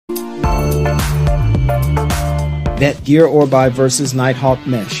NetGear Orbi versus Nighthawk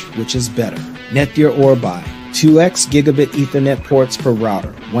Mesh, which is better? NetGear Orbi. 2x gigabit Ethernet ports per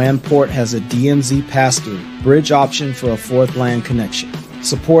router. WAN port has a DMZ pass-through. Bridge option for a fourth LAN connection.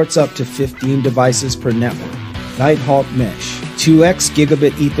 Supports up to 15 devices per network. Nighthawk Mesh. 2x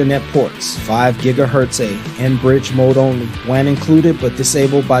gigabit Ethernet ports. 5 GHz A. And bridge mode only. WAN included but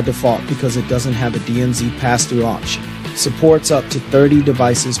disabled by default because it doesn't have a DMZ pass-through option. Supports up to 30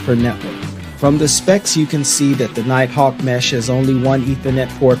 devices per network. From the specs you can see that the Nighthawk Mesh has only one Ethernet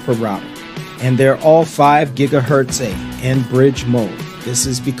port per router. And they're all 5 GHz A and bridge mode. This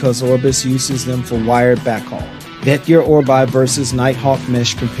is because Orbis uses them for wired backhaul. NetGear Orbi versus Nighthawk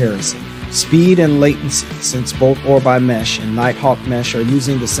Mesh comparison. Speed and latency. Since both Orbi Mesh and Nighthawk Mesh are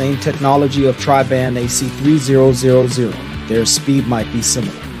using the same technology of tri-band AC3000, their speed might be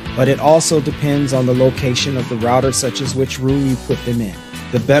similar. But it also depends on the location of the router, such as which room you put them in.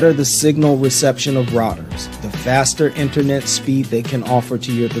 The better the signal reception of routers, the faster internet speed they can offer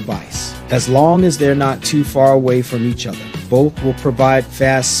to your device. As long as they're not too far away from each other, both will provide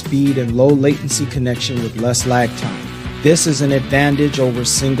fast speed and low latency connection with less lag time. This is an advantage over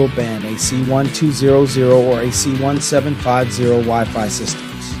single band AC1200 or AC1750 Wi-Fi systems.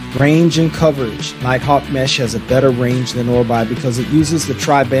 Range and coverage. Nighthawk Mesh has a better range than Orbi because it uses the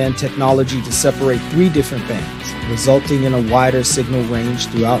tri-band technology to separate 3 different bands, resulting in a wider signal range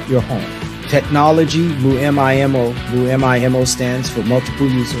throughout your home. Technology, MU-MIMO. MU-MIMO stands for multiple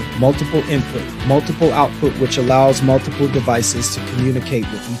user, multiple input, multiple output, which allows multiple devices to communicate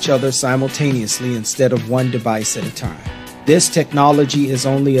with each other simultaneously instead of one device at a time. This technology is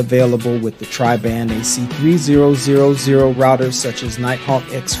only available with the tri-band AC3000 routers such as Nighthawk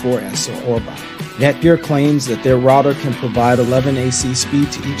X4S or Orbi. NetGear claims that their router can provide 11 AC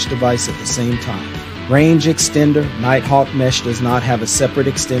speed to each device at the same time. Range extender. Nighthawk Mesh does not have a separate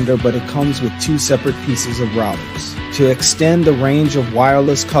extender, but it comes with 2 separate pieces of routers. To extend the range of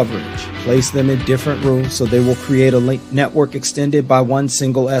wireless coverage, place them in different rooms so they will create a network extended by one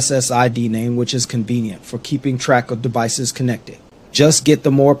single SSID name, which is convenient for keeping track of devices connected. Just get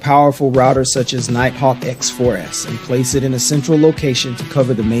the more powerful router such as Nighthawk X4S and place it in a central location to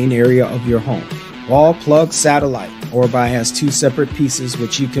cover the main area of your home. Wall plug satellite. Orbi has 2 separate pieces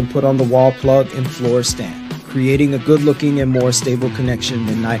which you can put on the wall plug and floor stand, creating a good looking and more stable connection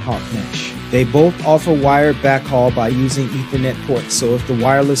than Nighthawk Mesh. They both offer wired backhaul by using Ethernet ports, so if the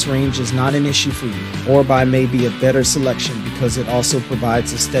wireless range is not an issue for you, Orbi may be a better selection because it also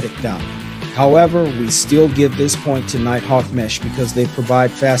provides aesthetic value. However, we still give this point to Nighthawk Mesh because they provide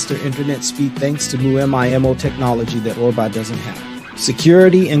faster internet speed thanks to MU-MIMO technology that Orbi doesn't have.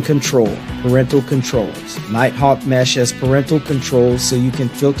 Security and control. Parental controls. Nighthawk Mesh has parental controls so you can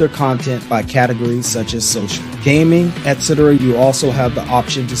filter content by categories such as social, gaming, etc. You also have the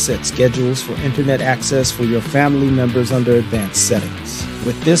option to set schedules for internet access for your family members under advanced settings.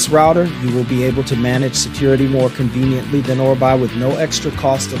 With this router, you will be able to manage security more conveniently than Orbi with no extra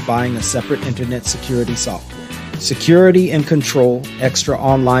cost of buying a separate internet security software. Security and control. Extra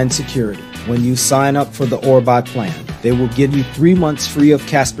online security. When you sign up for the Orbi plan, they will give you 3 months free of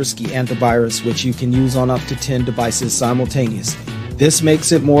Kaspersky antivirus, which you can use on up to 10 devices simultaneously. This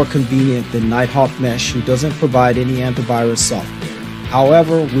makes it more convenient than Nighthawk Mesh, who doesn't provide any antivirus software.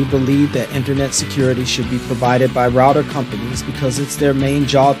 However, we believe that internet security should be provided by router companies because it's their main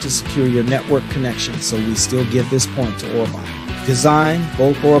job to secure your network connection, so we still give this point to Orbi. Design.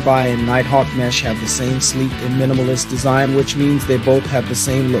 Both Orbi and Nighthawk Mesh have the same sleek and minimalist design, which means they both have the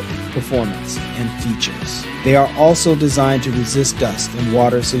same look, performance, and features. They are also designed to resist dust and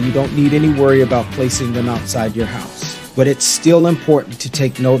water, so you don't need any worry about placing them outside your house. But it's still important to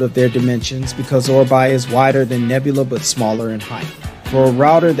take note of their dimensions because Orbi is wider than Nebula but smaller in height. For a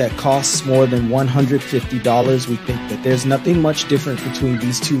router that costs more than $150, we think that there's nothing much different between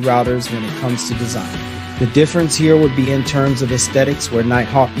these 2 routers when it comes to design. The difference here would be in terms of aesthetics, where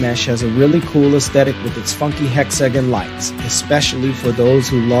Nighthawk Mesh has a really cool aesthetic with its funky hexagon lights, especially for those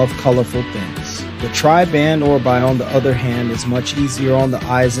who love colorful things. The tri-band Orbi, on the other hand, is much easier on the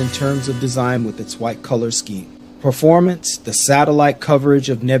eyes in terms of design with its white color scheme. Performance. The satellite coverage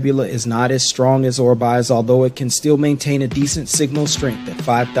of Nebula is not as strong as Orbi's, although it can still maintain a decent signal strength at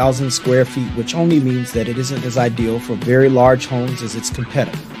 5,000 square feet, which only means that it isn't as ideal for very large homes as its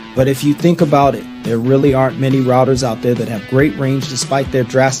competitor. But if you think about it, there really aren't many routers out there that have great range despite their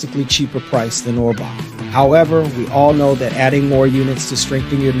drastically cheaper price than Orbi. However, we all know that adding more units to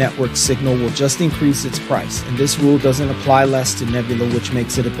strengthen your network signal will just increase its price, and this rule doesn't apply less to Nebula, which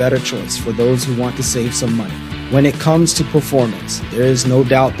makes it a better choice for those who want to save some money. When it comes to performance, there is no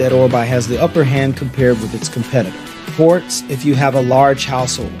doubt that Orbi has the upper hand compared with its competitor. Ports. If you have a large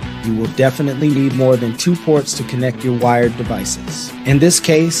household, you will definitely need more than 2 ports to connect your wired devices. In this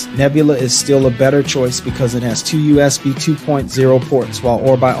case, Nebula is still a better choice because it has 2 USB 2.0 ports, while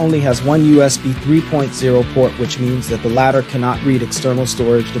Orbi only has 1 USB 3.0 port, which means that the latter cannot read external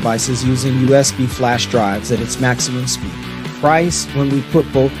storage devices using USB flash drives at its maximum speed. Price: when we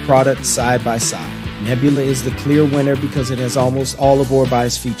put both products side by side, Nebula is the clear winner because it has almost all of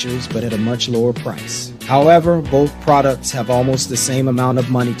Orbi's features, but at a much lower price. However, both products have almost the same amount of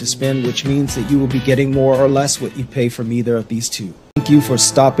money to spend, which means that you will be getting more or less what you pay from either of these two. Thank you for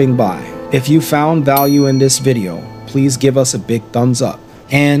stopping by. If you found value in this video, please give us a big thumbs up.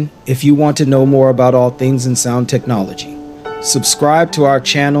 And if you want to know more about all things in sound technology, subscribe to our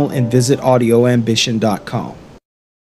channel and visit AUDIOAMBITION.com.